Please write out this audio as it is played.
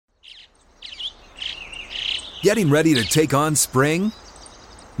Getting ready to take on spring?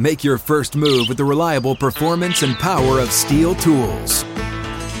 Make your first move with the reliable performance and power of Steel tools.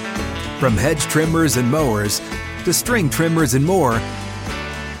 From hedge trimmers and mowers to string trimmers and more,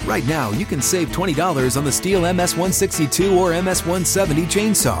 right now you can save $20 on the Steel MS-162 or MS-170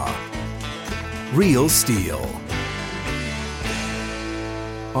 chainsaw. Real Steel.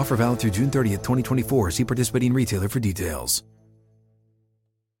 Offer valid through June 30th, 2024. See participating retailer for details.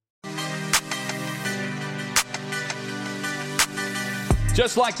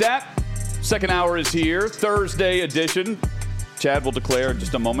 Just like that, second hour is here, Thursday edition. Chad will declare in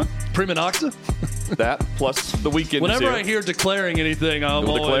just a moment. Prima Noxa? That, plus the weekend Whenever is here. I hear declaring anything, I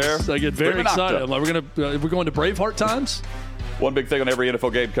get very excited. I'm like, we're going to Braveheart times? One big thing on every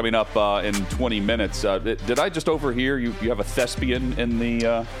NFL game coming up in 20 minutes. Did I just overhear you have a thespian in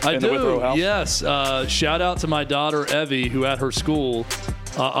the Withrow house? Yes. Shout out to my daughter, Evie, who at her school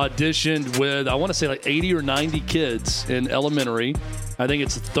auditioned with, I want to say like 80 or 90 kids in elementary. I think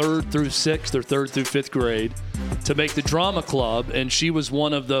it's 3rd through 6th or 3rd through 5th grade to make the drama club. And she was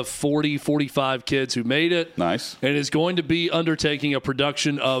one of the 40, 45 kids who made it. Nice. And is going to be undertaking a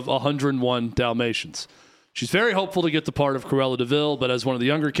production of 101 Dalmatians. She's very hopeful to get the part of Cruella de Vil, but as one of the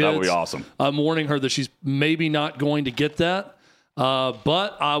younger kids, that would be awesome. I'm warning her that she's maybe not going to get that.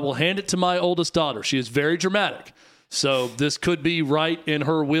 But I will hand it to my oldest daughter. She is very dramatic. So this could be right in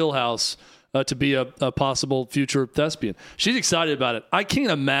her wheelhouse to be a possible future thespian. She's excited about it. I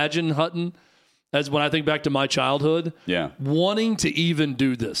can't imagine, Hutton, as when I think back to my childhood, wanting to even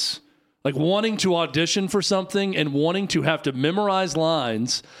do this. Like wanting to audition for something and wanting to have to memorize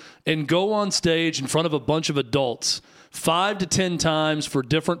lines and go on stage in front of a bunch of adults 5 to 10 times for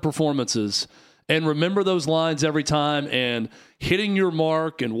different performances and remember those lines every time and hitting your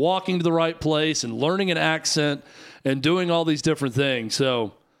mark and walking to the right place and learning an accent and doing all these different things.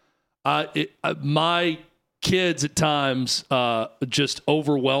 So my kids at times just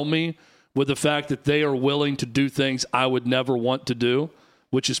overwhelm me with the fact that they are willing to do things I would never want to do,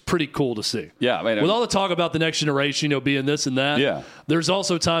 which is pretty cool to see. Yeah, I mean, with all the talk about the next generation, being this and that, there's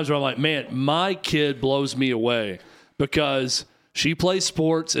also times where I'm like, man, my kid blows me away because she plays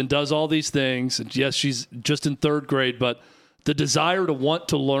sports and does all these things. And yes, she's just in 3rd grade, but the desire to want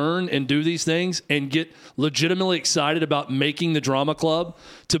to learn and do these things and get legitimately excited about making the drama club,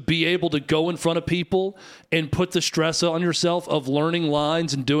 to be able to go in front of people and put the stress on yourself of learning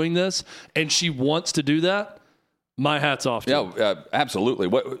lines and doing this, and she wants to do that. My hat's off to her. Yeah, absolutely.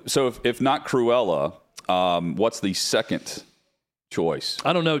 So if not Cruella, what's the second choice?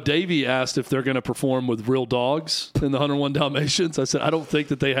 I don't know. Davey asked if they're going to perform with real dogs in the 101 Dalmatians. I said, I don't think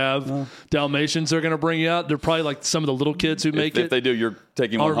that they have Dalmatians they're going to bring out. They're probably like some of the little kids who make it. If they do, you're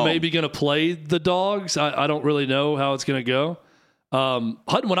taking one home. Or maybe going to play the dogs. I don't really know how it's going to go.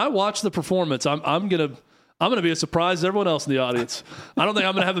 Hutton, when I watch the performance, I'm going to be as surprised as everyone else in the audience. I don't think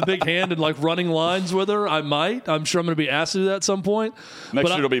I'm going to have a big hand in like running lines with her. I might. I'm sure I'm going to be asked to do that at some point. Next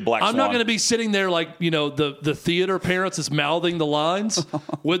year it'll be Black Swan. I'm not going to be sitting there like, the theater parents is mouthing the lines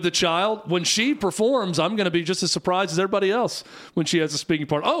with the child. When she performs, I'm going to be just as surprised as everybody else when she has a speaking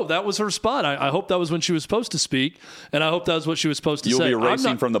part. Oh, that was her spot. I hope that was when she was supposed to speak, and I hope that was what she was supposed to say. You'll be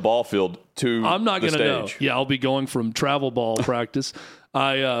racing from the ball field to I'm not the going to know. stage. Yeah, I'll be going from travel ball practice.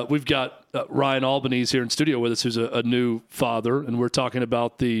 We've got Ryan Albanese here in studio with us, who's a new father, and we're talking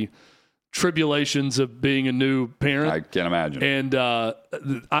about the tribulations of being a new parent. I can't imagine. And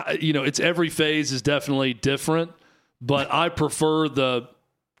it's every phase is definitely different, but I prefer the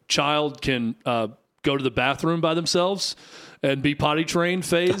child can go to the bathroom by themselves and be potty trained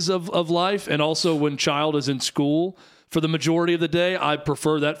phase of life, and also when child is in school. For the majority of the day, I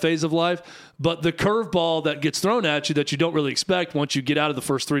prefer that phase of life. But the curveball that gets thrown at you that you don't really expect once you get out of the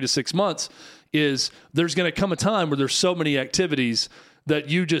first 3 to 6 months is there's going to come a time where there's so many activities that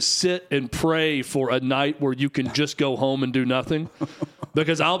you just sit and pray for a night where you can just go home and do nothing.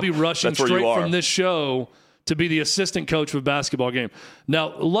 Because I'll be rushing straight from this show to be the assistant coach of a basketball game.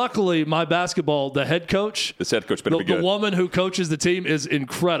 Now, luckily, my basketball, the head coach, better be good. The woman who coaches the team is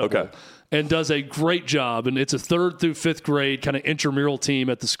incredible. Okay. And does a great job. And it's a 3rd through 5th grade kind of intramural team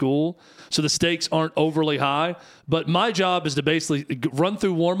at the school. So the stakes aren't overly high. But my job is to basically run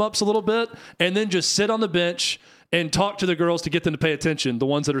through warm-ups a little bit and then just sit on the bench and talk to the girls to get them to pay attention, the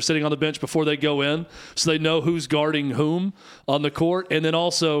ones that are sitting on the bench before they go in, so they know who's guarding whom on the court. And then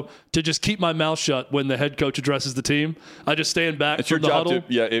also to just keep my mouth shut when the head coach addresses the team. I just stand back from the huddle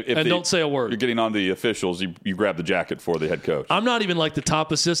and don't say a word. You're getting on the officials, you grab the jacket for the head coach. I'm not even like the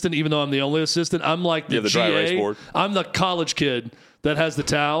top assistant, even though I'm the only assistant. I'm like the dry GA. erase board. I'm the college kid that has the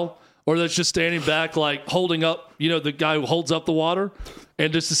towel, or that's just standing back like holding up, the guy who holds up the water,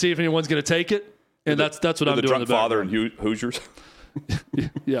 and just to see if anyone's going to take it. And that's what I'm doing. The drunk father and Hoosiers.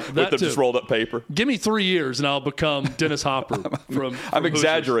 Yeah, with the just rolled up paper. Give me 3 years and I'll become Dennis Hopper from I'm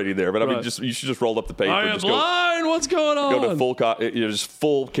exaggerating there, but I mean, you should just roll up the paper. I am blind. What's going on? Go to just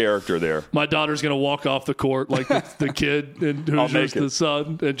full character there. My daughter's going to walk off the court like the kid in Hoosiers, the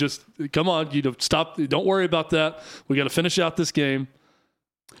son, and just come on, stop. Don't worry about that. We got to finish out this game.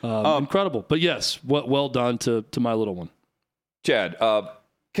 Incredible, but yes, well done to my little one. Chad,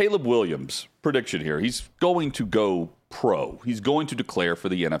 Caleb Williams, prediction here. He's going to go pro. He's going to declare for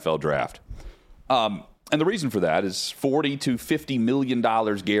the NFL draft. And the reason for that is $40 to $50 million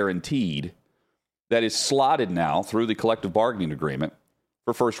guaranteed that is slotted now through the collective bargaining agreement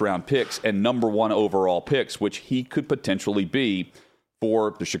for first-round picks and number one overall picks, which he could potentially be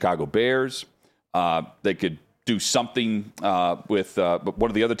for the Chicago Bears. They could do something with one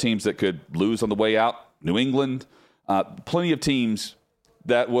of the other teams that could lose on the way out, New England. Plenty of teams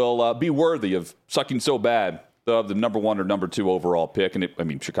that will be worthy of sucking so bad of the number one or number two overall pick.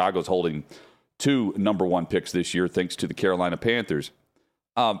 And Chicago's holding 2 number one picks this year thanks to the Carolina Panthers.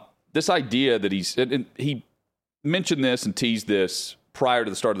 This idea that he mentioned this and teased this prior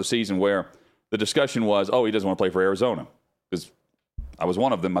to the start of the season where the discussion was, he doesn't want to play for Arizona. Because I was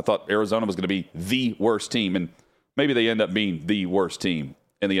one of them. I thought Arizona was going to be the worst team, and maybe they end up being the worst team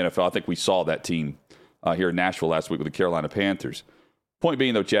in the NFL. I think we saw that team here in Nashville last week with the Carolina Panthers. Point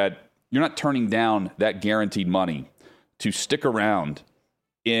being, though, Chad, you're not turning down that guaranteed money to stick around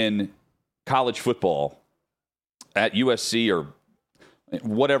in college football at USC or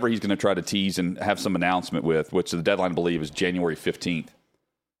whatever he's going to try to tease and have some announcement with, which the deadline, I believe, is January 15th.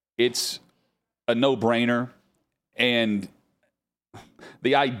 It's a no-brainer, and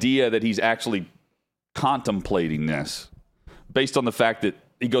the idea that he's actually contemplating this based on the fact that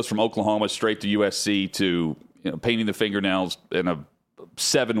he goes from Oklahoma straight to USC to painting the fingernails in a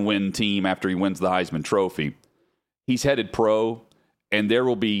 7-win team after he wins the Heisman Trophy. He's headed pro, and there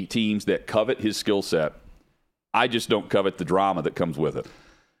will be teams that covet his skill set. I just don't covet the drama that comes with it.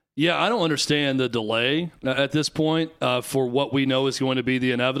 Yeah, I don't understand the delay at this point for what we know is going to be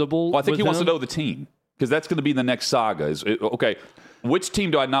the inevitable. Well, I think he wants to know the team, because that's going to be the next saga. Okay, which team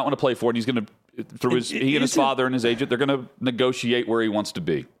do I not want to play for? And he's going to, he and his father and his agent, they're going to negotiate where he wants to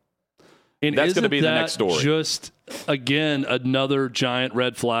be. And that's going to be the next story. Just, again, another giant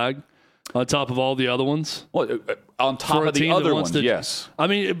red flag on top of all the other ones? Well, on top of the other ones, yes. I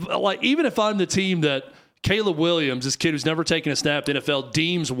mean, even if I'm the team that Caleb Williams, this kid who's never taken a snap to NFL,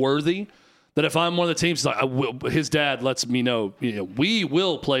 deems worthy, that if I'm one of the teams, his dad lets me know, we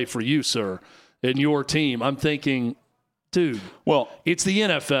will play for you, sir, in your team. I'm thinking, dude, well, it's the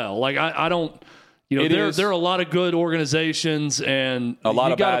NFL. I don't. There are a lot of good organizations and a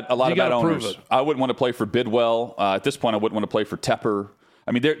lot of bad owners. I wouldn't want to play for Bidwell. At this point, I wouldn't want to play for Tepper.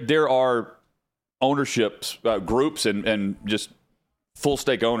 I mean, there are ownerships, groups, and just full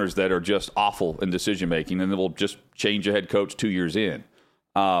stake owners that are just awful in decision making, and they will just change a head coach 2 years in.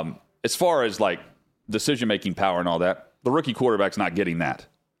 As far as decision making power and all that, the rookie quarterback's not getting that.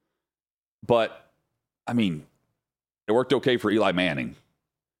 But I mean, it worked okay for Eli Manning,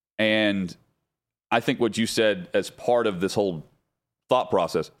 and I think what you said as part of this whole thought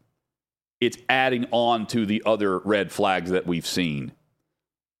process, it's adding on to the other red flags that we've seen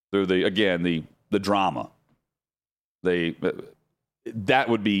through the drama. That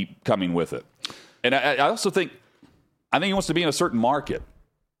would be coming with it. And I also think he wants to be in a certain market.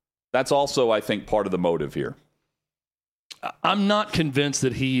 That's also, I think, part of the motive here. I'm not convinced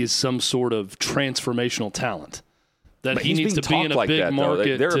that he is some sort of transformational talent. That he needs to be in a big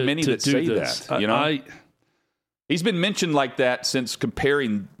market. There are many that say that. He's been mentioned like that since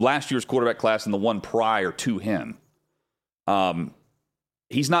comparing last year's quarterback class and the one prior to him.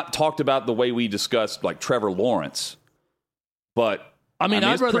 He's not talked about the way we discussed Trevor Lawrence, but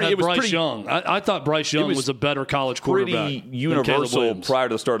I'd rather have Bryce Young. I thought Bryce Young was a better college quarterback. Pretty universal prior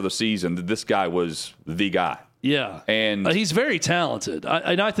to the start of the season that this guy was the guy. Yeah, and he's very talented.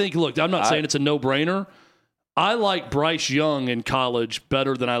 I think. Look, I'm not saying it's a no-brainer. I like Bryce Young in college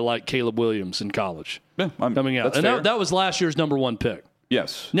better than I like Caleb Williams in college coming out. And that was last year's number one pick.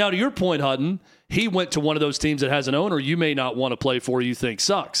 Yes. Now, to your point, Hutton, he went to one of those teams that has an owner you may not want to play for, you think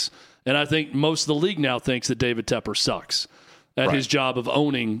sucks. And I think most of the league now thinks that David Tepper sucks at his job of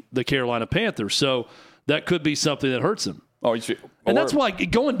owning the Carolina Panthers. So that could be something that hurts him. And that's why,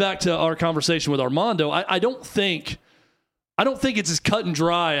 going back to our conversation with Armando, I don't think it's as cut and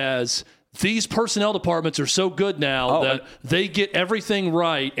dry as these personnel departments are so good now that they get everything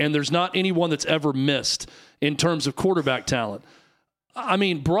right, and there's not anyone that's ever missed in terms of quarterback talent. I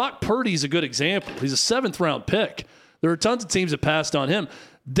mean, Brock Purdy's a good example. He's a 7th-round pick. There are tons of teams that passed on him.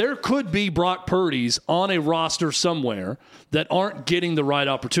 there could be Brock Purdy's on a roster somewhere that aren't getting the right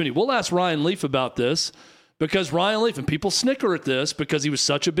opportunity. We'll ask Ryan Leaf about this because Ryan Leaf, and people snicker at this because he was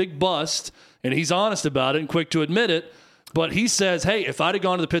such a big bust, and he's honest about it and quick to admit it, but he says, hey, if I'd have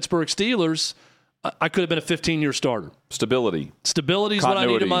gone to the Pittsburgh Steelers, I could have been a 15-year starter. Stability is what I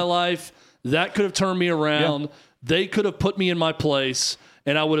need in my life. That could have turned me around. Yeah. They could have put me in my place,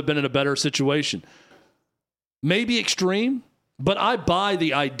 and I would have been in a better situation. Maybe extreme, but I buy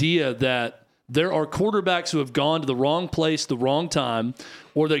the idea that there are quarterbacks who have gone to the wrong place, the wrong time,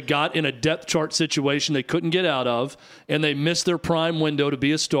 or they got in a depth chart situation they couldn't get out of, and they missed their prime window to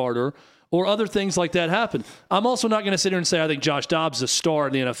be a starter, or other things like that happen. I'm also not going to sit here and say I think Josh Dobbs is a star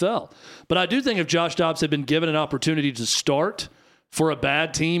in the NFL, but I do think if Josh Dobbs had been given an opportunity to start for a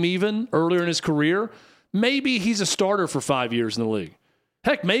bad team even earlier in his career, maybe he's a starter for 5 years in the league.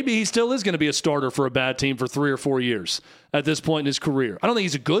 Heck, maybe he still is going to be a starter for a bad team for 3 or 4 years at this point in his career. I don't think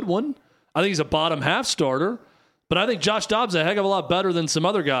he's a good one. I think he's a bottom half starter, but I think Josh Dobbs is a heck of a lot better than some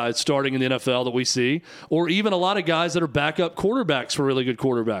other guys starting in the NFL that we see, or even a lot of guys that are backup quarterbacks for really good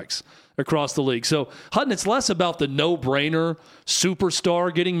quarterbacks across the league. So, Hutton, it's less about the no-brainer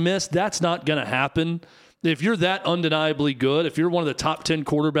superstar getting missed. That's not going to happen. If you're that undeniably good, if you're one of the top 10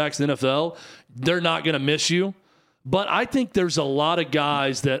 quarterbacks in the NFL, they're not going to miss you. But I think there's a lot of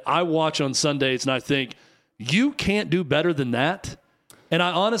guys that I watch on Sundays and I think, you can't do better than that? And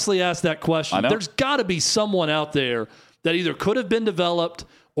I honestly ask that question. There's got to be someone out there that either could have been developed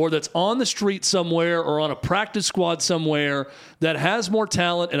or that's on the street somewhere or on a practice squad somewhere that has more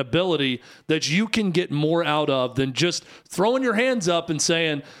talent and ability that you can get more out of than just throwing your hands up and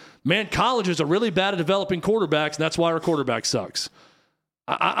saying, man, colleges are really bad at developing quarterbacks, and that's why our quarterback sucks.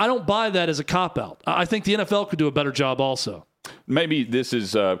 I don't buy that as a cop-out. I think the NFL could do a better job also. Maybe this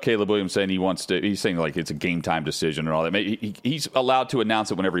is Caleb Williams saying he's saying like it's a game-time decision and all that. Maybe he's allowed to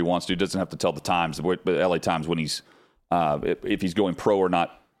announce it whenever he wants to. He doesn't have to tell the Times, the LA Times, when he's if he's going pro or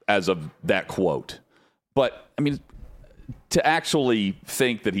not as of that quote. But, I mean, to actually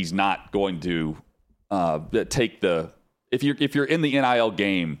think that he's not going to take the – if you're in the NIL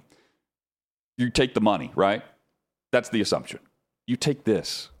game, you take the money, right? That's the assumption. You take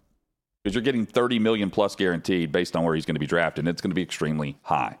this because you're getting $30 million plus guaranteed based on where he's going to be drafted, and it's going to be extremely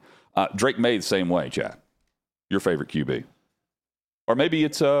high. Drake May the same way, Chad. Your favorite QB. Or maybe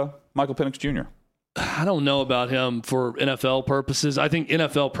it's Michael Penix Jr. I don't know about him for NFL purposes. I think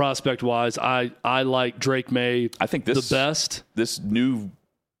NFL prospect-wise, I like Drake May the best. This new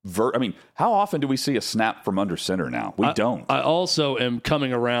I mean, how often do we see a snap from under center now? We don't. I also am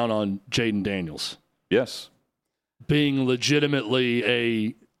coming around on Jaden Daniels. Yes. Being legitimately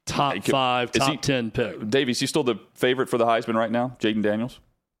a top 5, top 10 pick. Davey, is he still the favorite for the Heisman right now, Jaden Daniels?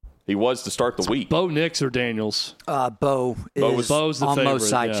 He was to start the week. Bo Nix or Daniels? Bo's the on favorite, most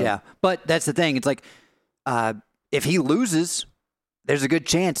sides, yeah. But that's the thing. It's like if he loses, there's a good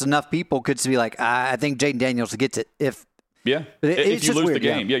chance enough people could be like, I think Jaden Daniels gets it. If you lose the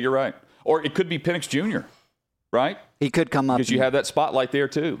game. Yeah, you're right. Or it could be Penix Jr., right? He could come up. Because you have that spotlight there,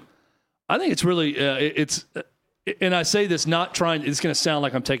 too. I think it's really and I say this not trying – it's going to sound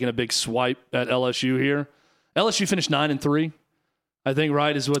like I'm taking a big swipe at LSU here. LSU finished 9-3, I think,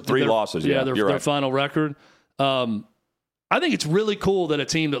 right, is what – 3 losses, yeah. Their final record. I think it's really cool that a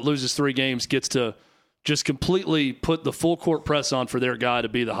team that loses 3 games gets to just completely put the full court press on for their guy to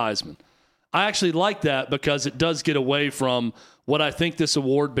be the Heisman. I actually like that because it does get away from what I think this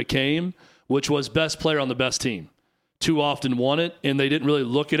award became, which was best player on the best team. Too often won it, and they didn't really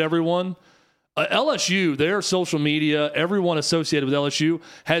look at everyone. LSU, their social media, everyone associated with LSU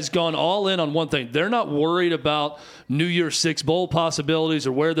has gone all in on one thing. They're not worried about New Year's Six bowl possibilities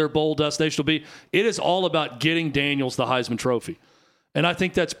or where their bowl destination will be. It is all about getting Daniels the Heisman Trophy. And I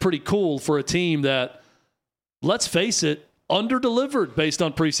think that's pretty cool for a team that, let's face it, under-delivered based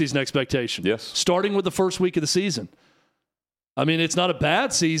on preseason expectation. Yes. Starting with the first week of the season. I mean, it's not a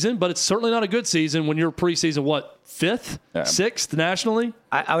bad season, but it's certainly not a good season when you're preseason, 5th, 6th nationally?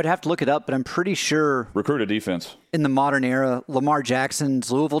 I would have to look it up, but I'm pretty sure. Recruited defense. In the modern era, Lamar Jackson's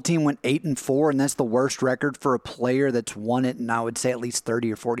Louisville team went 8-4, and that's the worst record for a player that's won it in, I would say, at least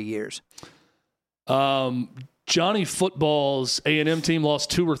 30 or 40 years. Johnny Football's A&M team lost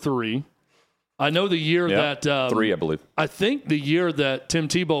 2 or 3. I know the year that 3, I believe. I think the year that Tim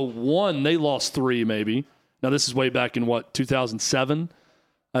Tebow won, they lost 3 maybe. Now this is way back in 2007.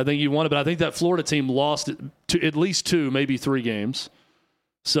 I think he won it, but I think that Florida team lost it to at least 2, maybe 3 games.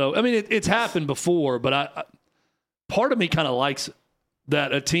 So I mean, it's happened before, but part of me kind of likes it,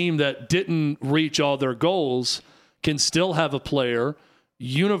 that a team that didn't reach all their goals can still have a player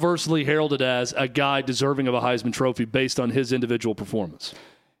universally heralded as a guy deserving of a Heisman Trophy based on his individual performance.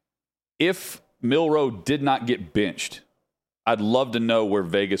 if Milroe did not get benched, I'd love to know where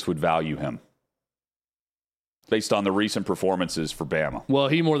Vegas would value him based on the recent performances for Bama. Well,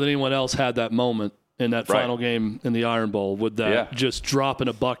 he more than anyone else had that moment in that final game in the Iron Bowl with that just dropping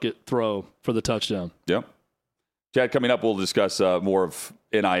a bucket throw for the touchdown. Yep. Chad, coming up, we'll discuss more of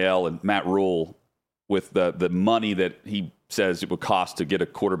NIL and Matt Rule with the money that he says it would cost to get a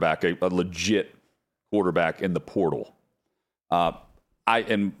quarterback, a legit quarterback in the portal.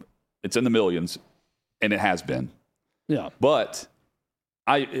 And it's in the millions, and it has been. Yeah. But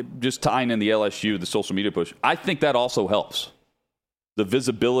just tying in the LSU, the social media push, I think that also helps. The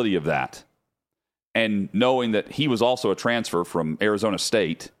visibility of that. And knowing that he was also a transfer from Arizona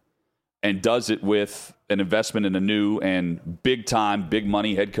State and does it with an investment in a new and big-time,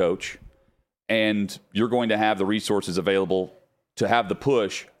 big-money head coach, and you're going to have the resources available to have the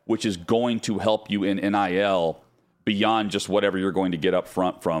push, which is going to help you in NIL beyond just whatever you're going to get up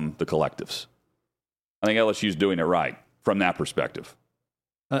front from the collectives. I think LSU's doing it right from that perspective.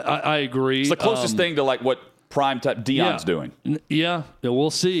 I agree. It's the closest thing to like what prime-type Deion's doing. Yeah,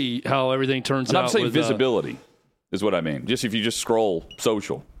 we'll see how everything turns out. I'm saying visibility is what I mean. Just if you just scroll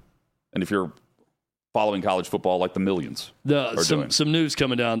social, and if you're following college football like the millions are doing. Some news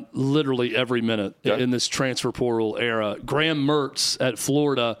coming down literally every minute in this transfer portal era. Graham Mertz at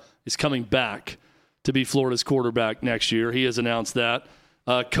Florida is coming back to be Florida's quarterback next year. He has announced that.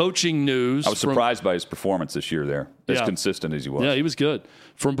 Coaching news. I was surprised by his performance this year there, as consistent as he was. Yeah, he was good.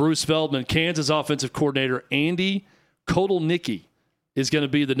 From Bruce Feldman, Kansas offensive coordinator Andy Kotelnicki is going to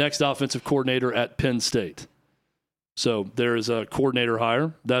be the next offensive coordinator at Penn State. So there is a coordinator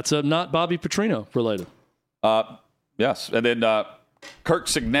hire. That's not Bobby Petrino related. Yes. And then Kirk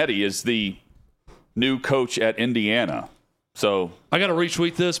Cignetti is the new coach at Indiana. So I got to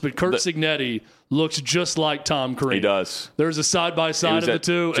retweet this, but Kirk Cignetti looks just like Tom Crean. He does. There's a side-by-side of the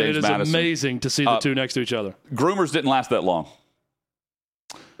two, and it is amazing to see the two next to each other. Groomers didn't last that long.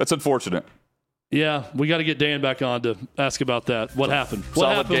 That's unfortunate. Yeah, we got to get Dan back on to ask about that. What happened?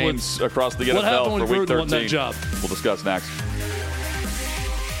 Solid games across the NFL for Week 13. That job? We'll discuss next.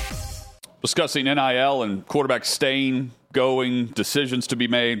 Discussing NIL and quarterbacks staying, going, decisions to be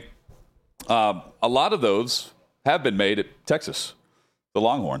made. A lot of those have been made at Texas, the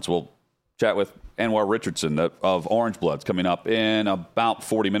Longhorns. We'll chat with Anwar Richardson of Orange Bloods coming up in about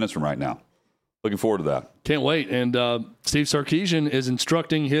 40 minutes from right now. Looking forward to that. Can't wait. And Steve Sarkisian is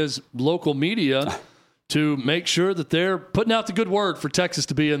instructing his local media to make sure that they're putting out the good word for Texas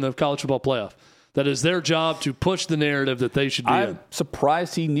to be in the college football playoff. That is their job to push the narrative that they should be in. I'm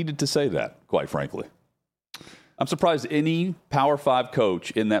surprised he needed to say that, quite frankly. I'm surprised any Power 5 coach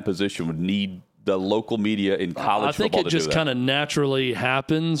in that position would need the local media in college football to do that. I think it just kind of naturally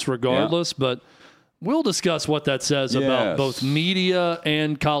happens regardless, but we'll discuss what that says about both media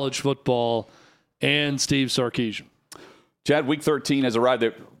and college football and Steve Sarkisian. Chad, Week 13 has arrived.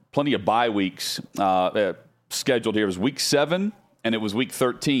 There plenty of bye weeks scheduled here. It was Week 7 and it was Week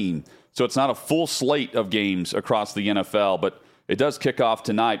 13, so it's not a full slate of games across the NFL, but it does kick off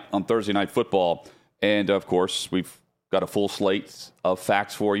tonight on Thursday Night Football. And, of course, we've got a full slate of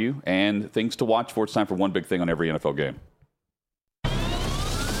facts for you and things to watch for. It's time for one big thing on every NFL game.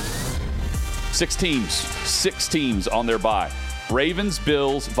 6 teams on their bye. Ravens,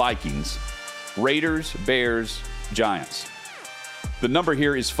 Bills, Vikings, Raiders, Bears, Giants. The number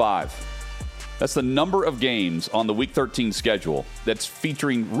here is 5. That's the number of games on the Week 13 schedule that's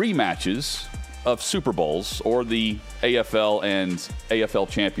featuring rematches of Super Bowls or the AFL and AFL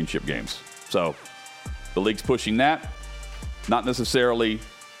championship games. So the league's pushing that. Not necessarily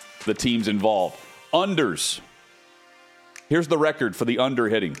the teams involved. Unders. Here's the record for the under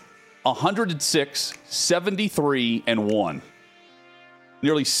hitting. 106, 73, and 1.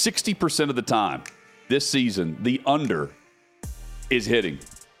 Nearly 60% of the time this season, the under is hitting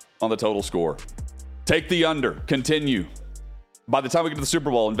on the total score. Take the under. Continue. By the time we get to the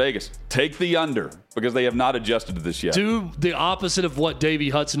Super Bowl in Vegas, take the under because they have not adjusted to this yet. Do the opposite of what Davey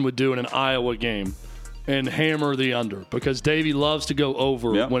Hutson would do in an Iowa game and hammer the under because Davey loves to go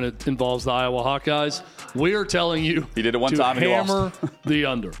over when it involves the Iowa Hawkeyes. We are telling you he did it one time and he hammer the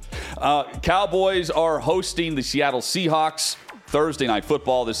under. Cowboys are hosting the Seattle Seahawks Thursday Night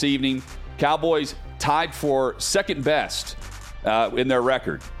Football this evening. Cowboys tied for second best in their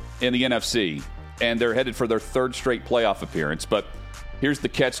record in the NFC, and they're headed for their third straight playoff appearance. But here's the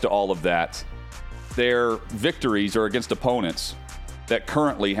catch to all of that. Their victories are against opponents that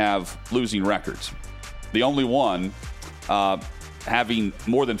currently have losing records. The only one having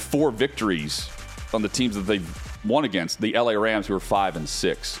more than 4 victories on the teams that they've won against, the LA Rams, who are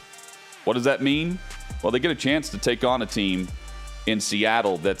 5-6. What does that mean? Well, they get a chance to take on a team in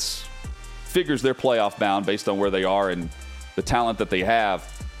Seattle that's figures they're playoff bound based on where they are and the talent that they have.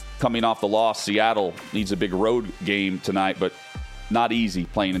 Coming off the loss, Seattle needs a big road game tonight, but not easy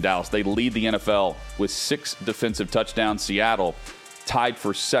playing in Dallas. They lead the NFL with 6 defensive touchdowns. Seattle tied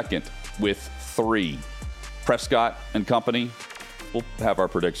for second with 3. Prescott and company, we'll have our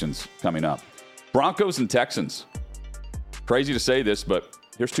predictions coming up. Broncos and Texans. Crazy to say this, but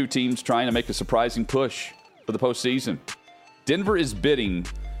here's 2 teams trying to make a surprising push for the postseason. Denver is bidding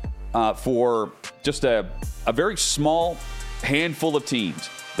for just a very small handful of teams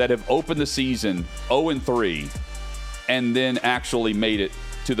that have opened the season 0-3 and then actually made it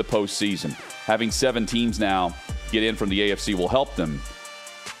to the postseason. Having 7 teams now get in from the AFC will help them,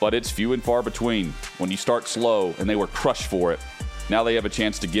 but it's few and far between. When you start slow, and they were crushed for it, now they have a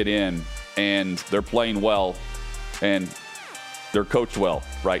chance to get in, and they're playing well, and they're coached well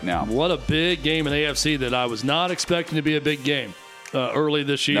right now. What a big game in the AFC that I was not expecting to be a big game early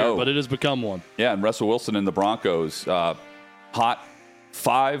this year, but it has become one. Yeah, and Russell Wilson and the Broncos, hot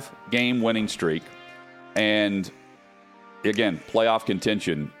 5-game winning streak, and again, playoff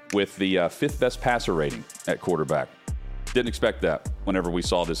contention with the 5th best passer rating at quarterback. Didn't expect that whenever we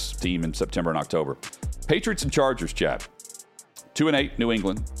saw this team in September and October. Patriots and Chargers, Chad. 2-8 New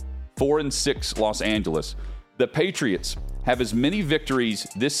England, 4-6 Los Angeles. The Patriots have as many victories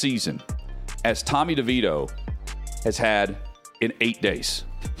this season as Tommy DeVito has had in 8 days.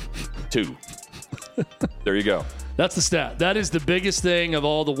 2. There you go. That's the stat. That is the biggest thing of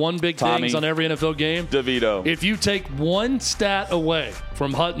all the one big things on every NFL game. DeVito. If you take one stat away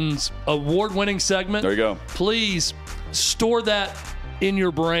from Hutton's award-winning segment, there you go. Please store that in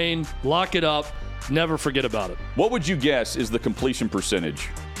your brain, lock it up, never forget about it. What would you guess is the completion percentage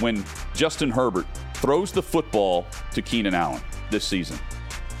when Justin Herbert throws the football to Keenan Allen this season?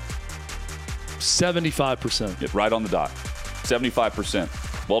 75%. Yeah, right on the dot.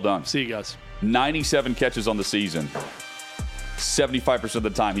 75%. Well done. See you guys. 97 catches on the season. 75% of the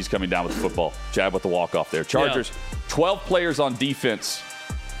time he's coming down with the football. Chad with the walk-off there. Chargers, 12 players on defense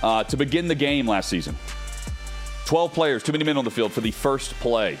to begin the game last season. 12 players, too many men on the field for the first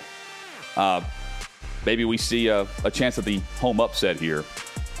play. Maybe we see a chance at the home upset here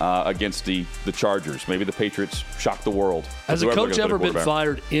against the Chargers. Maybe the Patriots shock the world. Has a coach ever been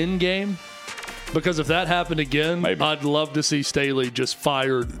fired in-game? Because if that happened again, maybe. I'd love to see Staley just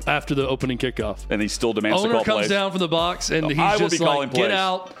fired after the opening kickoff. And he still demands to call plays. Owner comes down from the box, and he's just like, get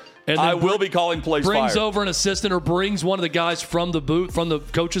out. And I will be calling plays. Brings over an assistant or brings one of the guys from the booth, from the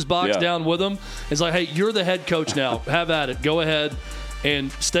coach's box down with him. It's like, hey, you're the head coach now. Have at it. Go ahead.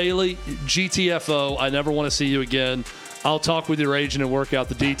 And Staley, GTFO, I never want to see you again. I'll talk with your agent and work out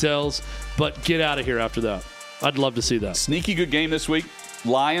the details, but get out of here after that. I'd love to see that. Sneaky good game this week.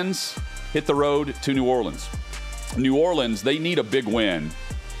 Lions hit the road to New Orleans. New Orleans, they need a big win.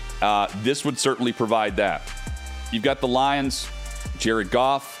 This would certainly provide that. You've got the Lions, Jared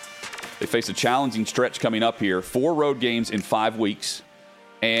Goff. They face a challenging stretch coming up here. 4 road games in 5 weeks,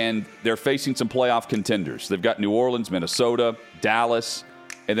 and they're facing some playoff contenders. They've got New Orleans, Minnesota, Dallas,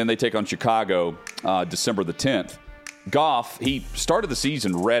 and then they take on Chicago December the 10th. Goff, he started the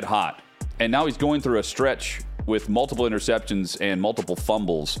season red hot, and now he's going through a stretch with multiple interceptions and multiple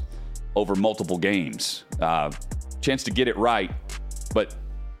fumbles over multiple games. Chance to get it right, but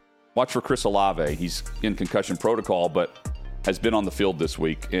watch for Chris Olave. He's in concussion protocol, but has been on the field this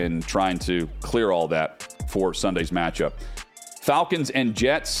week in trying to clear all that for Sunday's matchup. Falcons and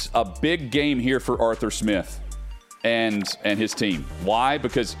Jets, a big game here for Arthur Smith and his team. Why?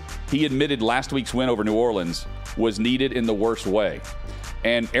 Because he admitted last week's win over New Orleans was needed in the worst way.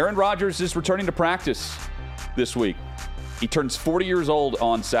 And Aaron Rodgers is returning to practice this week. He turns 40 years old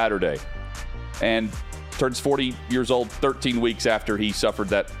on Saturday and turns 40 years old 13 weeks after he suffered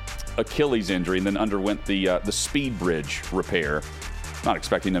that Achilles injury and then underwent the speed bridge repair. Not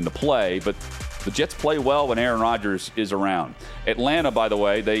expecting him to play, but the Jets play well when Aaron Rodgers is around. Atlanta, by the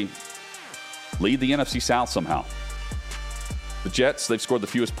way, they lead the NFC South somehow. The Jets, they've scored the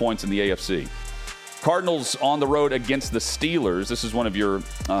fewest points in the AFC. Cardinals on the road against the Steelers. This is one of your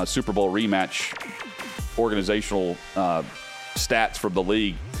Super Bowl rematch organizational stats from the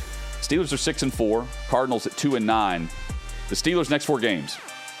league. Steelers are 6-4. Cardinals at 2-9. The Steelers' next 4 games: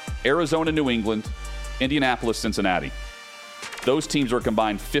 Arizona, New England, Indianapolis, Cincinnati. Those teams are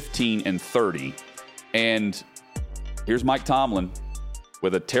combined 15-30. And here's Mike Tomlin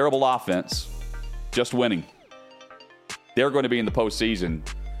with a terrible offense, just winning. They're going to be in the postseason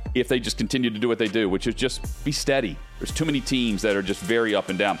if they just continue to do what they do, which is just be steady. There's too many teams that are just very up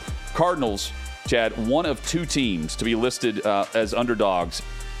and down. Cardinals, Chad, one of 2 teams to be listed as underdogs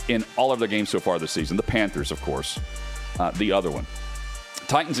in all of their games so far this season. The Panthers, of course, the other one.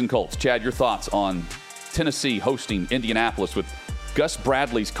 Titans and Colts. Chad, your thoughts on Tennessee hosting Indianapolis with Gus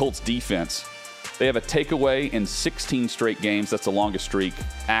Bradley's Colts defense? They have a takeaway in 16 straight games. That's the longest streak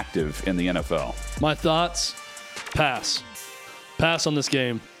active in the NFL. My thoughts? Pass. Pass on this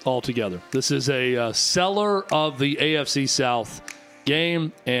game altogether. This is a seller of the AFC South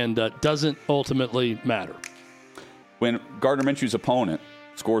game and doesn't ultimately matter. When Gardner Minshew's opponent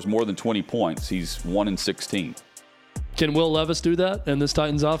scores more than 20 points, he's 1-16. Can Will Levis do that in this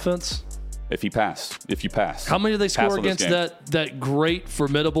Titans offense? If you pass. How many did they score against that great,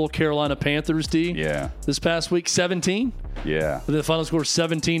 formidable Carolina Panthers D? Yeah. This past week, 17? Yeah. The final score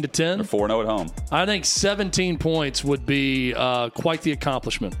 17-10. They're 4-0 at home. I think 17 points would be quite the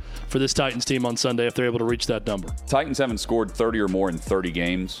accomplishment for this Titans team on Sunday if they're able to reach that number. Titans haven't scored 30 or more in 30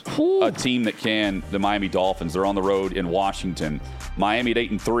 games. Ooh. A team that can, the Miami Dolphins, they're on the road in Washington. Miami at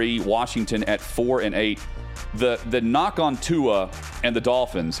 8-3, Washington at 4-8. The knock on Tua and the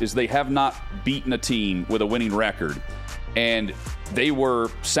Dolphins is they have not beaten a team with a winning record. And they were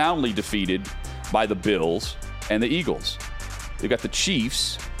soundly defeated by the Bills and the Eagles. They've got the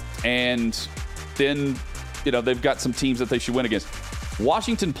Chiefs, and then, they've got some teams that they should win against.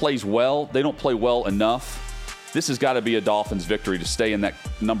 Washington plays well. They don't play well enough. This has got to be a Dolphins victory to stay in that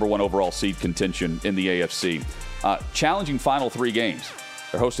number one overall seed contention in the AFC. Challenging final 3 games.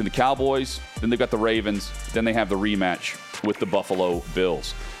 They're hosting the Cowboys, then they've got the Ravens, then they have the rematch with the Buffalo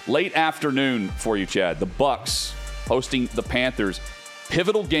Bills. Late afternoon for you, Chad. The Bucs hosting the Panthers.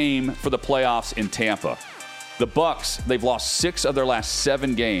 Pivotal game for the playoffs in Tampa. The Bucs, they've lost 6 of their last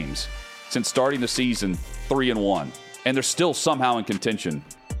 7 games since starting the season 3-1. And they're still somehow in contention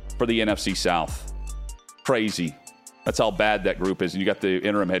for the NFC South. Crazy. That's how bad that group is. And you got the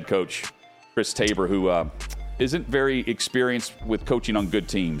interim head coach, Chris Tabor, who isn't very experienced with coaching on good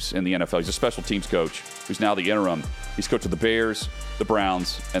teams in the NFL. He's a special teams coach who's now the interim. He's coached the Bears, the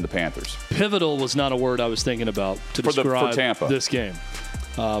Browns, and the Panthers. Pivotal was not a word I was thinking about to describe for Tampa. This game.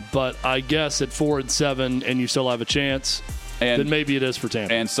 But I guess at 4-7 and you still have a chance, then maybe it is for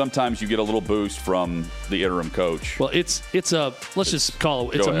Tampa. And sometimes you get a little boost from the interim coach. Well, it's a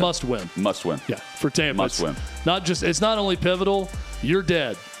must-win. Must-win. Yeah, for Tampa. Must-win. It's not only pivotal, you're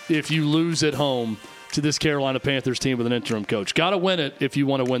dead if you lose at home to this Carolina Panthers team with an interim coach. Got to win it if you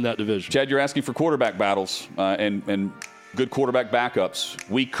want to win that division. Chad, you're asking for quarterback battles and good quarterback backups.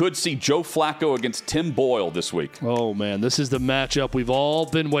 We could see Joe Flacco against Tim Boyle this week. Oh, man, this is the matchup we've all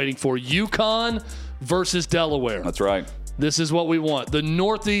been waiting for. UConn versus Delaware. That's right. This is what we want. The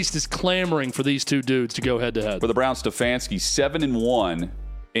Northeast is clamoring for these two dudes to go head-to-head. For the Browns, Stefanski, 7-1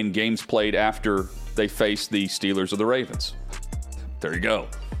 in games played after they faced the Steelers or the Ravens. There you go.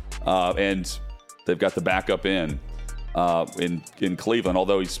 And they've got the backup in Cleveland,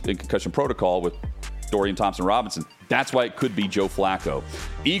 although he's in concussion protocol with Dorian Thompson-Robinson. That's why it could be Joe Flacco.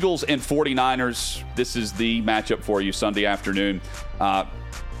 Eagles and 49ers, this is the matchup for you Sunday afternoon.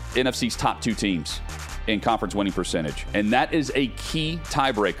 NFC's top 2 teams in conference winning percentage. And that is a key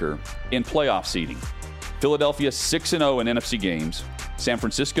tiebreaker in playoff seeding. Philadelphia 6-0 in NFC games. San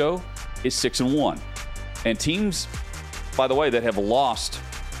Francisco is 6-1. And teams, by the way, that have lost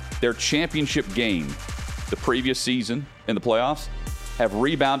their championship game the previous season in the playoffs have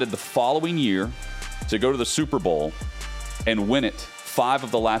rebounded the following year to go to the Super Bowl and win it 5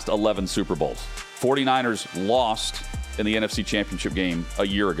 of the last 11 Super Bowls. 49ers lost in the NFC Championship game a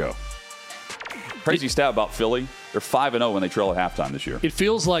year ago. Crazy stat about Philly. They're 5-0 when they trail at halftime this year. It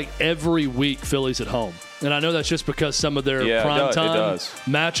feels like every week Philly's at home. And I know that's just because some of their primetime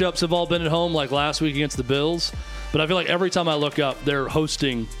matchups have all been at home, like last week against the Bills. But I feel like every time I look up, they're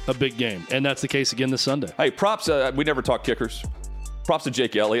hosting a big game. And that's the case again this Sunday. Hey, props. We never talk kickers. Props to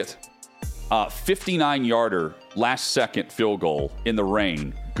Jake Elliott. 59-yarder last-second field goal in the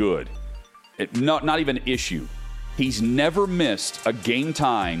rain. Good. Not even an issue. He's never missed a game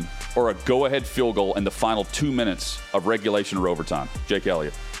time or a go-ahead field goal in the final 2 minutes of regulation or overtime. Jake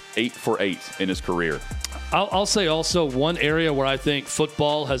Elliott, 8 for 8 in his career. I'll say also one area where I think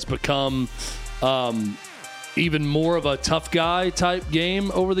football has become even more of a tough guy type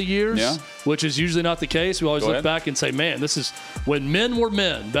game over the years, which is usually not the case. We always look back and say, man, this is when men were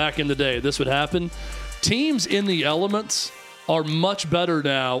men back in the day, this would happen. Teams in the elements are much better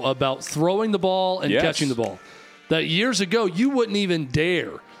now about throwing the ball and catching the ball. That years ago, you wouldn't even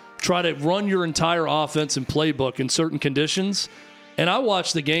dare try to run your entire offense and playbook in certain conditions. And I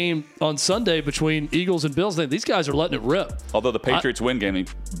watched the game on Sunday between Eagles and Bills. These guys are letting it rip. Although the Patriots win game,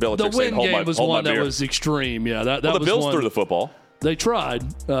 Belichick the win saying, game was one that was extreme. Yeah, that the was Bills one. threw the football. They tried,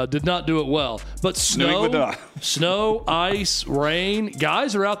 did not do it well. But snow, ice, rain,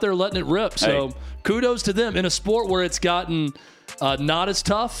 guys are out there letting it rip. So kudos to them in a sport where it's gotten Not as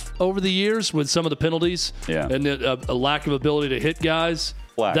tough over the years with some of the penalties and a lack of ability to hit guys.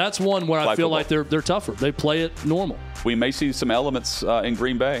 That's one where I feel like they're tougher. They play it normal. We may see some elements in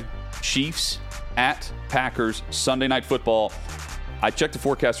Green Bay. Chiefs at Packers, Sunday Night Football. I checked the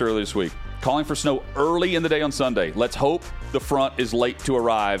forecast earlier this week. Calling for snow early in the day on Sunday. Let's hope the front is late to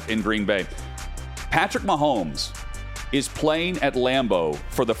arrive in Green Bay. Patrick Mahomes is playing at Lambeau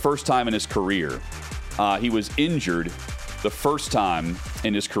for the first time in his career. He was injured the first time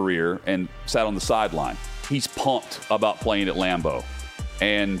in his career and sat on the sideline. He's pumped about playing at Lambeau.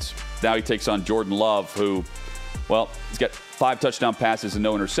 And now he takes on Jordan Love, who, well, he's got 5 touchdown passes and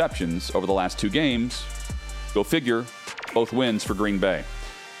no interceptions over the last 2 games. Go figure, both wins for Green Bay.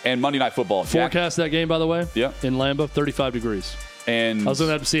 And Monday Night Football. Forecast that game, by the way. Yeah. In Lambeau, 35 degrees. And I was going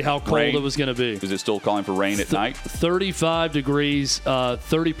to have to see how cold it was going to be. Is it still calling for rain at night? 35 degrees,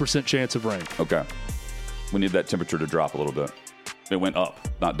 30% chance of rain. Okay. We need that temperature to drop a little bit. It went up,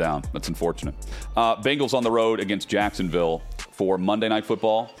 not down. That's unfortunate. Bengals on the road against Jacksonville for Monday Night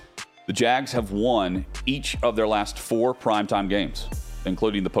Football. The Jags have won each of their last 4 primetime games,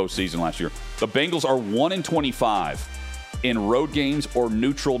 including the postseason last year. The Bengals are 1-25 in road games or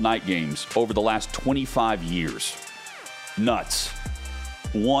neutral night games over the last 25 years. Nuts.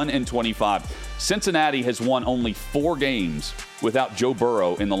 1-25. Cincinnati has won only 4 games without Joe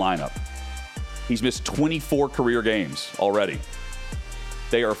Burrow in the lineup. He's missed 24 career games already.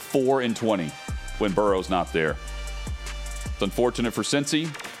 They are 4-20 when Burrow's not there. It's unfortunate for Cincy.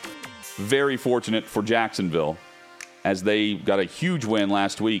 Very fortunate for Jacksonville, as they got a huge win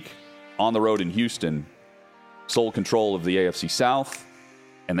last week on the road in Houston. Sole control of the AFC South,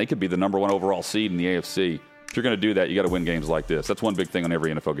 and they could be the number 1 overall seed in the AFC. If you're going to do that, you got to win games like this. That's one big thing on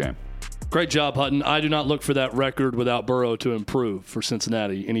every NFL game. Great job, Hutton. I do not look for that record without Burrow to improve for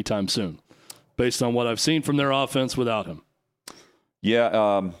Cincinnati anytime soon, based on what I've seen from their offense without him.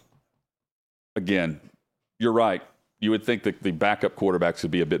 Yeah, again, you're right. You would think that the backup quarterbacks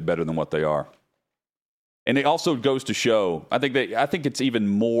would be a bit better than what they are. And it also goes to show, I think it's even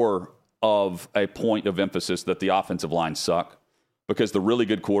more of a point of emphasis that the offensive lines suck, because the really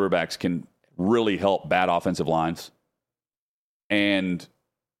good quarterbacks can really help bad offensive lines. And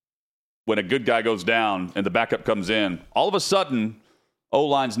when a good guy goes down and the backup comes in, all of a sudden,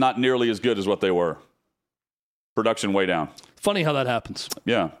 O-line's not nearly as good as what they were. Production way down. Funny how that happens.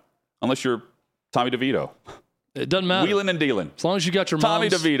 Yeah. Unless you're Tommy DeVito. It doesn't matter. Wheeling and dealing. As long as you got your Tommy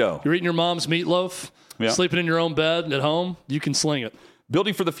DeVito. You're eating your mom's meatloaf, sleeping in your own bed at home, you can sling it.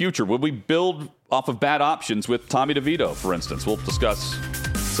 Building for the future. Would we build off of bad options with Tommy DeVito, for instance? We'll discuss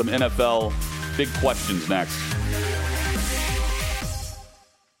some NFL big questions next.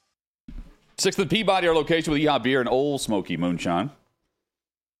 6th and Peabody, our location with EHA Beer and Old Smoky Moonshine.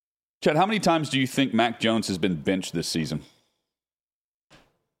 Chad, how many times do you think Mac Jones has been benched this season?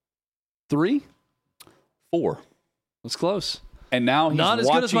 3? 4. That's close. And now he's not as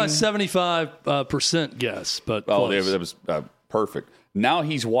watching... good as my 75% guess, but close. That was perfect. Now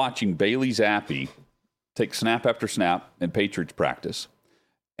he's watching Bailey Zappi take snap after snap in Patriots practice.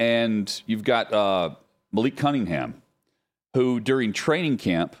 And you've got Malik Cunningham, who during training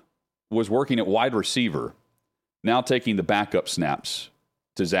camp was working at wide receiver, now taking the backup snaps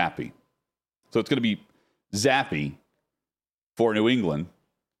to Zappi. So it's going to be Zappi for New England,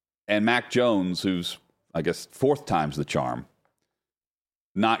 and Mac Jones, who's, I guess, 4th time's the charm,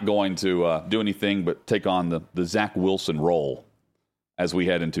 not going to do anything but take on the Zach Wilson role as we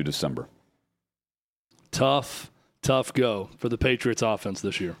head into December. Tough go for the Patriots offense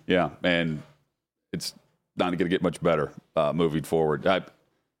this year. Yeah, and it's not going to get much better moving forward.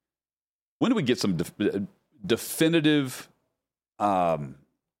 When do we get some definitive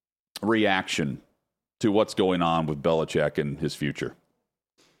reaction to what's going on with Belichick and his future?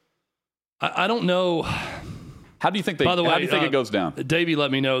 I don't know. How do you think it goes down? Davey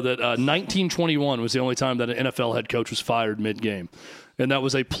let me know that 1921 was the only time that an NFL head coach was fired mid-game, and that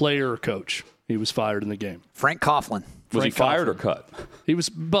was a player coach. He was fired in the game. Frank Coughlin. Was he fired or cut? He was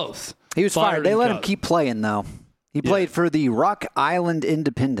both. He was fired. They let him keep playing, though. He played for the Rock Island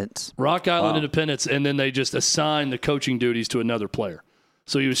Independence. Independence, and then they just assigned the coaching duties to another player.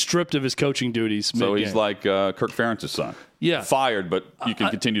 So he was stripped of his coaching duties mid-game. So he's like Kirk Ferentz's son. Yeah. Fired, but you can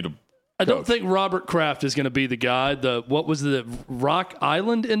continue to I don't think Robert Kraft is going to be the guy. What was the Rock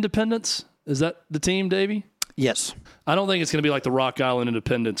Island Independence? Is that the team, Davey? Yes. I don't think it's going to be like the Rock Island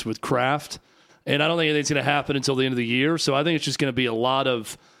Independence with Kraft, and I don't think anything's going to happen until the end of the year. So I think it's just going to be a lot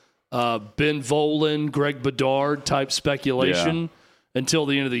of Ben Volen, Greg Bedard type speculation until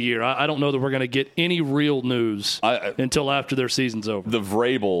the end of the year. I don't know that we're going to get any real news until after their season's over. The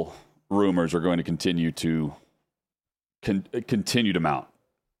Vrabel rumors are going to continue to continue to mount.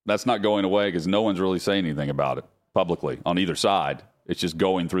 That's not going away because no one's really saying anything about it publicly on either side. It's just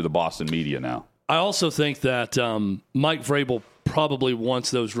going through the Boston media now. I also think that Mike Vrabel probably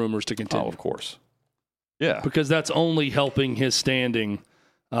wants those rumors to continue. Oh, of course. Yeah. Because that's only helping his standing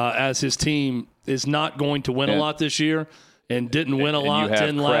as his team is not going to win a lot this year and didn't win a lot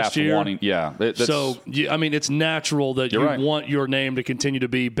last year. It's natural that you want your name to continue to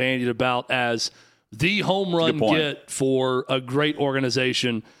be bandied about as the home run get for a great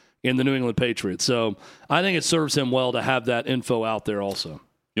organization in the New England Patriots. So I think it serves him well to have that info out there also.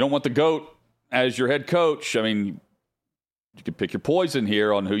 You don't want the GOAT as your head coach. I mean, you can pick your poison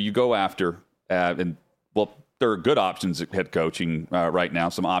here on who you go after. There are good options at head coaching right now,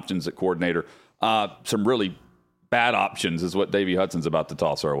 some options at coordinator. Some really bad options is what Davey Hudson's about to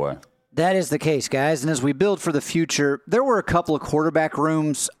toss our way. That is the case, guys. And as we build for the future, there were a couple of quarterback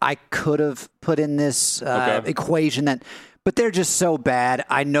rooms I could have put in this equation, but they're just so bad.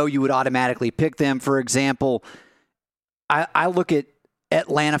 I know you would automatically pick them. For example, I look at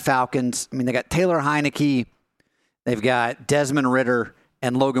Atlanta Falcons. I mean, they got Taylor Heineke, they've got Desmond Ridder,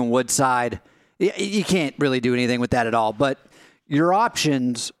 and Logan Woodside. You can't really do anything with that at all. But your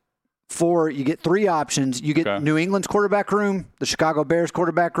options you get three options. You get New England's quarterback room, the Chicago Bears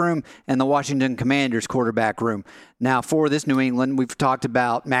quarterback room, and the Washington Commanders quarterback room. Now, for this New England, we've talked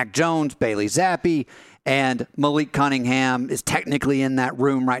about Mac Jones, Bailey Zappi, and Malik Cunningham is technically in that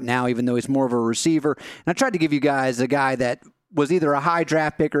room right now, even though he's more of a receiver. And I tried to give you guys a guy that was either a high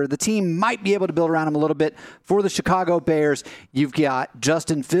draft pick or the team might be able to build around him a little bit. For the Chicago Bears, you've got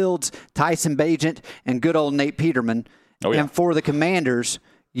Justin Fields, Tyson Bagent, and good old Nate Peterman. Oh, yeah. And for the Commanders,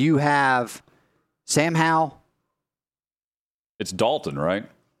 you have Sam Howell. It's Dalton, right?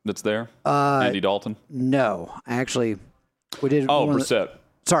 That's there? Andy Dalton? No. Actually, we did. Brissett.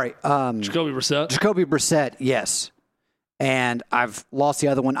 Jacoby Brissett? Jacoby Brissett, yes. And I've lost the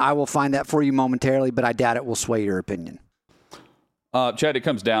other one. I will find that for you momentarily, but I doubt it will sway your opinion. Chad, it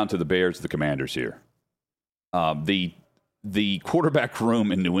comes down to the Bears, the Commanders here. The quarterback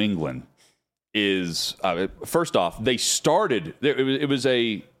room in New England is first off, they started. It was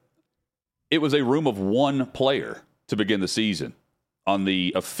a room of one player to begin the season. On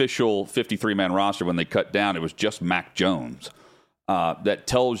the official 53-man roster, when they cut down, it was just Mac Jones. That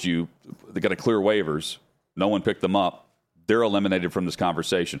tells you they got to clear waivers. No one picked them up. They're eliminated from this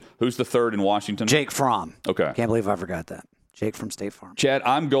conversation. Who's the third in Washington? Jake Fromm. Okay, can't believe I forgot that. Jake from State Farm. Chad,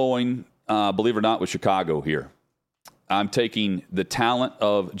 I'm going, believe it or not, with Chicago here. I'm taking the talent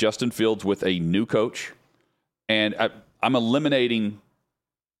of Justin Fields with a new coach, and I'm eliminating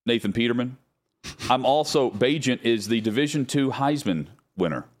Nathan Peterman. I'm also, Bagent is the Division II Heisman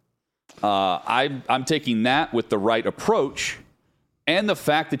winner. I'm taking that with the right approach, and the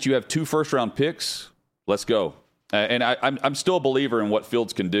fact that you have 2 first-round picks. Let's go. And I'm still a believer in what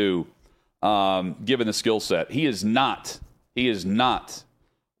Fields can do, given the skill set. He is not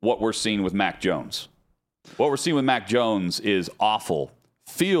what we're seeing with Mac Jones. What we're seeing with Mac Jones is awful.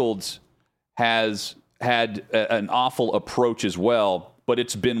 Fields has had an awful approach as well, but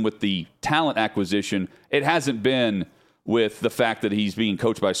it's been with the talent acquisition. It hasn't been with the fact that he's being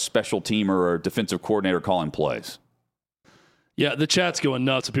coached by a special teamer or a defensive coordinator calling plays. Yeah, the chat's going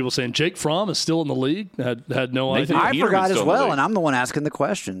nuts with people saying Jake Fromm is still in the league. Had no idea. I forgot as well, and I'm the one asking the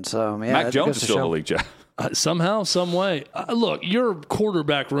question. So yeah, Mac Jones is still in the league, Jeff. Somehow, some way. Look, your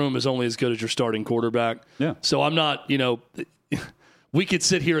quarterback room is only as good as your starting quarterback. Yeah. So I'm not, we could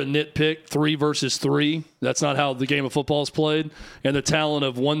sit here and nitpick 3 versus 3. That's not how the game of football is played. And the talent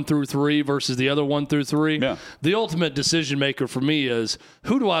of 1 through 3 versus the other 1 through 3. Yeah. The ultimate decision maker for me is,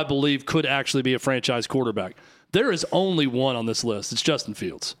 who do I believe could actually be a franchise quarterback? There is only one on this list. It's Justin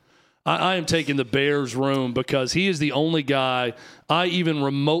Fields. I am taking the Bears room because he is the only guy I even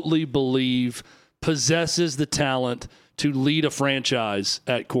remotely believe possesses the talent to lead a franchise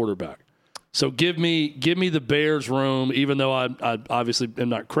at quarterback. So give me the Bears room, even though I obviously am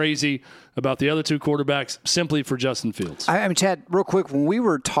not crazy about the other 2 quarterbacks, simply for Justin Fields. I mean, Chad, real quick, when we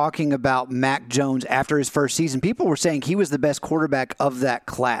were talking about Mac Jones after his first season, people were saying he was the best quarterback of that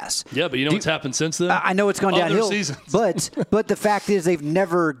class. Yeah, but what's happened since then? I know it's gone downhill, but the fact is they've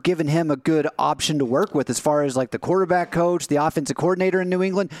never given him a good option to work with as far as like the quarterback coach, the offensive coordinator in New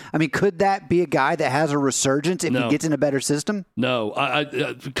England. I mean, could that be a guy that has a resurgence if he gets in a better system? No.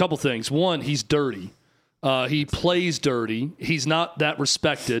 A couple things. One, he's dirty. He plays dirty. He's not that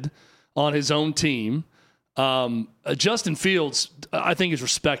respected on his own team. Justin Fields, I think, is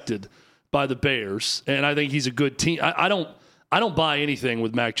respected by the Bears, and I think he's a good team. I don't buy anything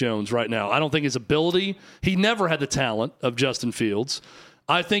with Mac Jones right now. I don't think his ability. He never had the talent of Justin Fields.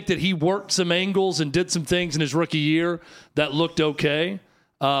 I think that he worked some angles and did some things in his rookie year that looked okay.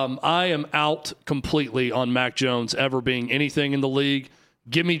 I am out completely on Mac Jones ever being anything in the league.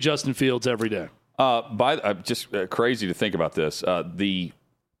 Give me Justin Fields every day. Just crazy to think about this. The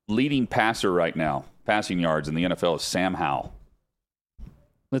leading passer right now, passing yards in the NFL, is Sam Howell.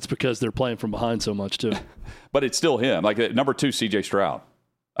 That's because they're playing from behind so much, too. But it's still him. Like number 2, C.J. Stroud.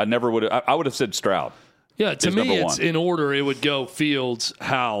 I would have said Stroud. Yeah, to me, it's in order. It would go Fields,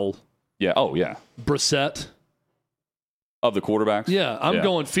 Howell. Yeah. Oh, yeah. Brissett. Of the quarterbacks? Yeah, I'm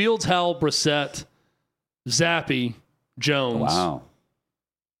going Fields, Howell, Brissett, Zappy, Jones. Wow.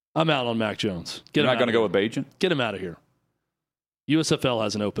 I'm out on Mac Jones. You're not going to go with Bajan? Get him out of here. USFL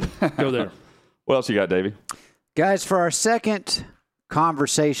has an opening. Go there. What else you got, Davey? Guys, for our second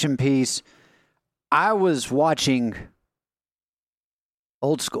conversation piece, I was watching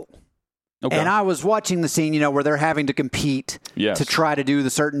Old School. Okay. And I was watching the scene, where they're having to compete to try to do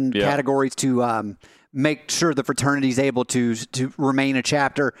the certain categories to make sure the fraternity is able to remain a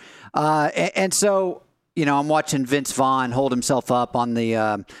chapter. And so, I'm watching Vince Vaughn hold himself up on the,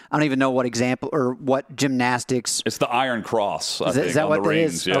 I don't even know what example or what gymnastics. It's the Iron Cross, I think, is that on what the it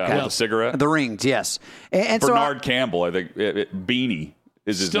rings. is? Yeah, okay. with the cigarette. The rings, yes. And Bernard Campbell, I think, Beanie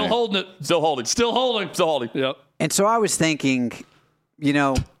is his name. Holding it. Still holding. Still holding. Yep. And so I was thinking,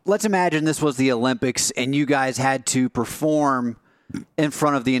 let's imagine this was the Olympics and you guys had to perform in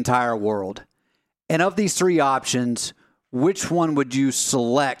front of the entire world. And of these 3 options, which one would you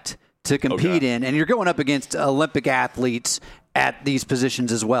select to compete in? And you're going up against Olympic athletes at these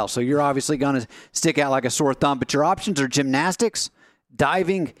positions as well. So you're obviously going to stick out like a sore thumb. But your options are gymnastics,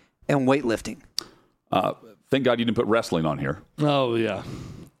 diving, and weightlifting. Thank God you didn't put wrestling on here. Oh, yeah.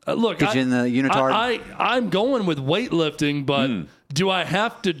 Look, Get you in the unitard? I'm going with weightlifting, but do I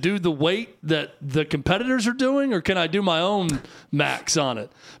have to do the weight that the competitors are doing, or can I do my own max on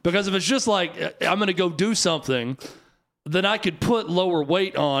it? Because if it's just like I'm going to go do something, then I could put lower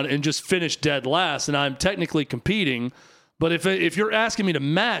weight on and just finish dead last, and I'm technically competing. But if you're asking me to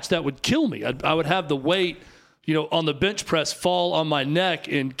match, that would kill me. I would have the weight, on the bench press fall on my neck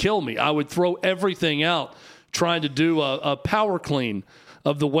and kill me. I would throw everything out trying to do a power clean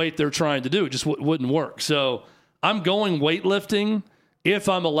of the weight they're trying to do. It just wouldn't work. So I'm going weightlifting if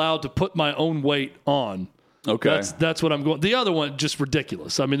I'm allowed to put my own weight on. Okay. That's what I'm going. The other one, just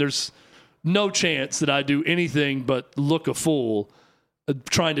ridiculous. I mean, there's no chance that I do anything but look a fool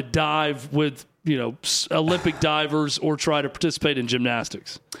trying to dive with, Olympic divers or try to participate in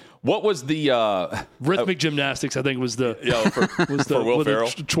gymnastics. What was the rhythmic gymnastics? I think was the for Will Ferrell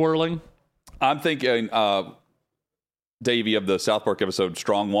twirling. I'm thinking Davey of the South Park episode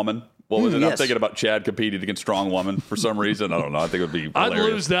Strong Woman. What was it? Yes. I'm thinking about Chad competing against Strong Woman for some reason. I don't know. I think it would be hilarious.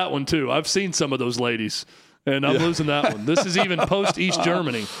 I'd lose that one too. I've seen some of those ladies, and I'm losing that one. This is even post East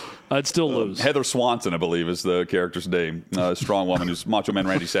Germany. I'd still lose. Heather Swanson, I believe, is the character's name. Strong Woman, who's Macho Man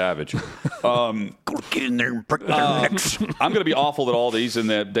Randy Savage. Get in there and prick their necks. I'm going to be awful at all these, and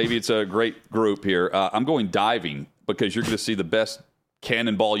Davey, it's a great group here. I'm going diving because you're going to see the best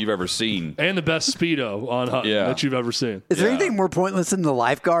cannonball you've ever seen. And the best Speedo on Hutton that you've ever seen. Is there anything more pointless than the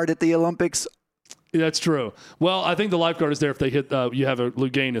lifeguard at the Olympics? That's true. Well, I think the lifeguard is there if they hit. You have a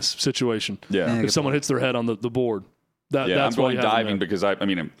Luganis situation. Yeah. If someone hits their head on the board. That's I'm going why diving because it's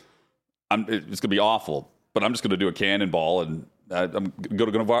going to be awful, but I'm just going to do a cannonball and I'm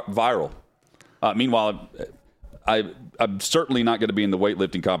going to go viral. Meanwhile, I'm certainly not going to be in the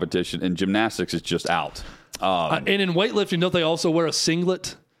weightlifting competition, and gymnastics is just out. And in weightlifting, don't they also wear a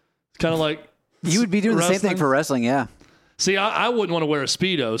singlet? Kind of like you would be doing wrestling? The same thing for wrestling, yeah. See, I wouldn't want to wear a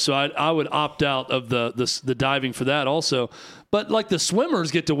Speedo, so I would opt out of the diving for that also. But like the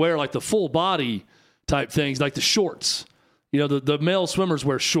swimmers get to wear like the full body type things, like the shorts. The male swimmers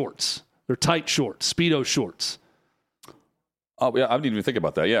wear shorts. They're tight shorts, Speedo shorts. Oh yeah, I didn't even think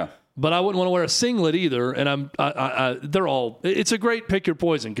about that. Yeah. But I wouldn't want to wear a singlet either, and they're all. It's a great pick your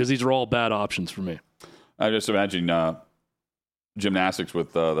poison because these are all bad options for me. I just imagine gymnastics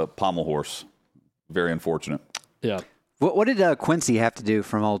with the pommel horse. Very unfortunate. Yeah. What did Quincy have to do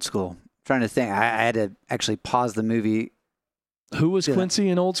from Old School? I'm trying to think. I had to actually pause the movie. Who was Quincy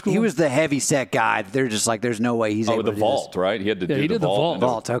in Old School? He was the heavy set guy. They're just like, there's no way he's able to do the vault, right? He had to do he the did vault. The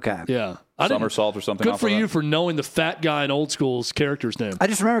vault. Okay. Yeah. Somersault or something. Good for you for knowing the fat guy in Old School's character's name. I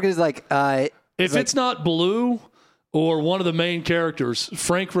just remember because if it's not Blue or one of the main characters,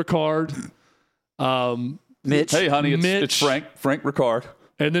 Frank Ricard, Mitch. Hey, honey, it's Frank Ricard.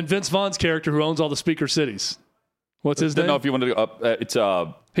 And then Vince Vaughn's character who owns all the speaker cities. What's his name? I don't know if you wanted to. It's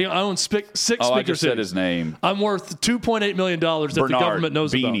he owns six speaker I just cities. said his name. I'm worth $2.8 million that the government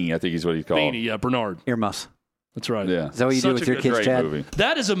knows Beanie, about. I think he's what he's called. Beanie, yeah, Bernard. Earmuffs. That's right. Yeah. Is that what you do with your kids, Chad? Movie.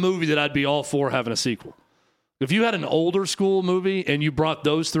 That is a movie that I'd be all for having a sequel. If you had an older school movie and you brought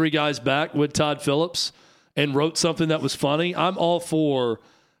those three guys back with Todd Phillips and wrote something that was funny, I'm all for,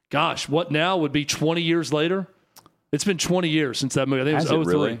 gosh, what now would be 20 years later? It's been 20 years since that movie. I think it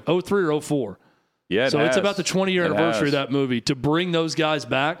was 03 or 04. Yeah, so it's about the 20-year anniversary of that movie. To bring those guys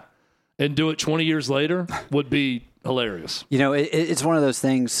back and do it 20 years later would be hilarious. You know, it's one of those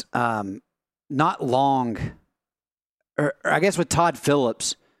things, not long, or I guess with Todd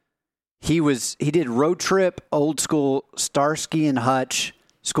Phillips, he did Road Trip, Old School, Starsky and Hutch,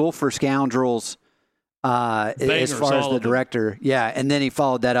 School for Scoundrels, as far as the director. Yeah, and then he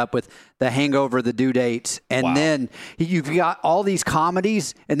followed that up with The Hangover, The Due Dates, and then you've got all these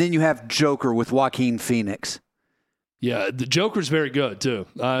comedies, and then you have Joker with Joaquin Phoenix. Yeah, the Joker's very good too.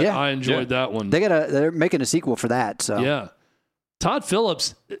 I enjoyed that one. They're making a sequel for that. So yeah, Todd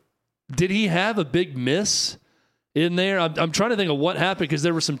Phillips, did he have a big miss in there? I'm trying to think of what happened because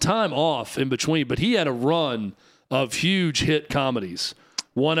there was some time off in between, but he had a run of huge hit comedies,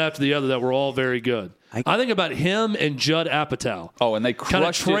 one after the other, that were all very good. I think about him and Judd Apatow. Oh, and they crushed kind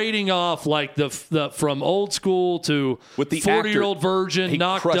of trading off like the from Old School to with the 40-year-old virgin,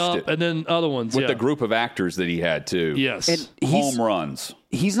 Knocked Up, and then other ones. With the group of actors that he had, too. Yes. And home runs.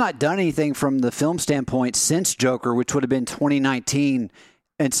 He's not done anything from the film standpoint since Joker, which would have been 2019.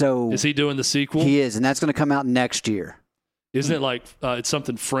 And so is he doing the sequel? He is, and that's going to come out next year. Isn't it like it's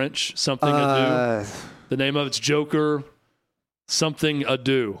something French, something ado? The name of it's Joker, something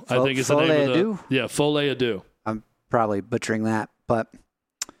ado. I think is the name of the yeah, Folie Ado. I'm probably butchering that, but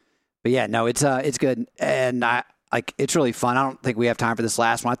yeah, no, it's good, and it's really fun. I don't think we have time for this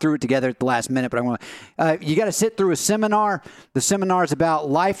last one. I threw it together at the last minute, but I want you got to sit through a seminar. The seminar is about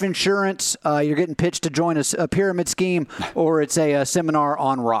life insurance. You're getting pitched to join a pyramid scheme, or it's a seminar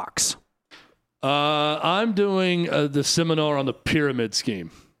on rocks. I'm doing the seminar on the pyramid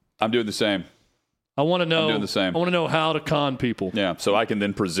scheme. I'm doing the same. I want to know. I'm doing the same. I want to know how to con people. Yeah, so I can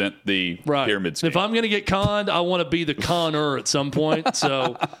then present the pyramid scheme. If I'm going to get conned, I want to be the conner at some point.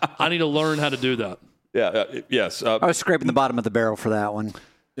 So I need to learn how to do that. Yeah. Yes. I was scraping the bottom of the barrel for that one.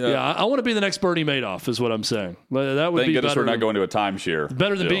 Yeah, I want to be the next Bernie Madoff, is what I'm saying. That would Thank be goodness better. We're not going to a timeshare.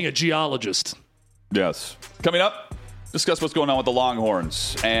 Better than being a geologist. Yes. Coming up, discuss what's going on with the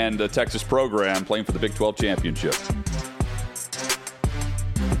Longhorns and the Texas program playing for the Big 12 championship.